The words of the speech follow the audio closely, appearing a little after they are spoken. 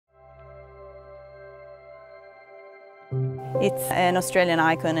It's an Australian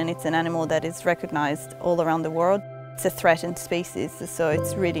icon and it's an animal that is recognised all around the world. It's a threatened species, so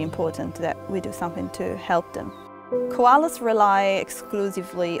it's really important that we do something to help them. Koalas rely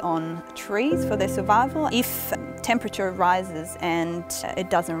exclusively on trees for their survival. If temperature rises and it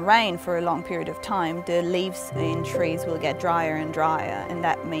doesn't rain for a long period of time, the leaves in trees will get drier and drier, and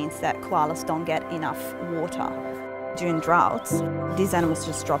that means that koalas don't get enough water. During droughts, these animals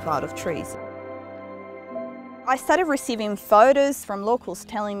just drop out of trees. I started receiving photos from locals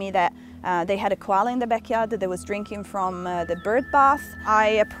telling me that they had a koala in the backyard that was drinking from the bird bath. I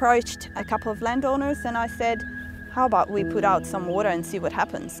approached a couple of landowners and I said, how about we put out some water and see what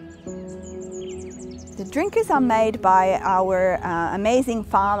happens? The drinkers are made by our amazing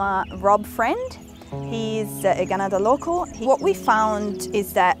farmer, Rob Friend. He's a Canada local. What we found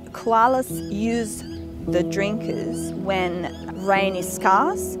is that koalas use the drinkers when rain is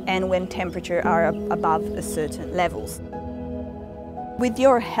scarce and when temperatures are above a certain levels. With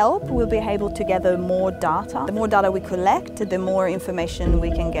your help, we'll be able to gather more data. The more data we collect, the more information we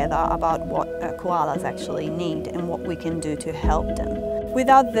can gather about what koalas actually need and what we can do to help them.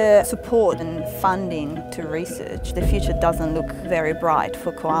 Without the support and funding to research, the future doesn't look very bright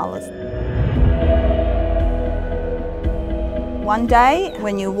for koalas. One day,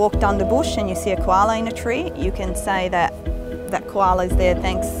 when you walk down the bush and you see a koala in a tree, you can say that that koala is there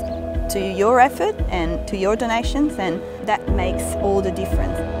thanks to your effort and to your donations, and that makes all the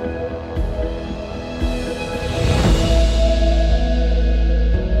difference.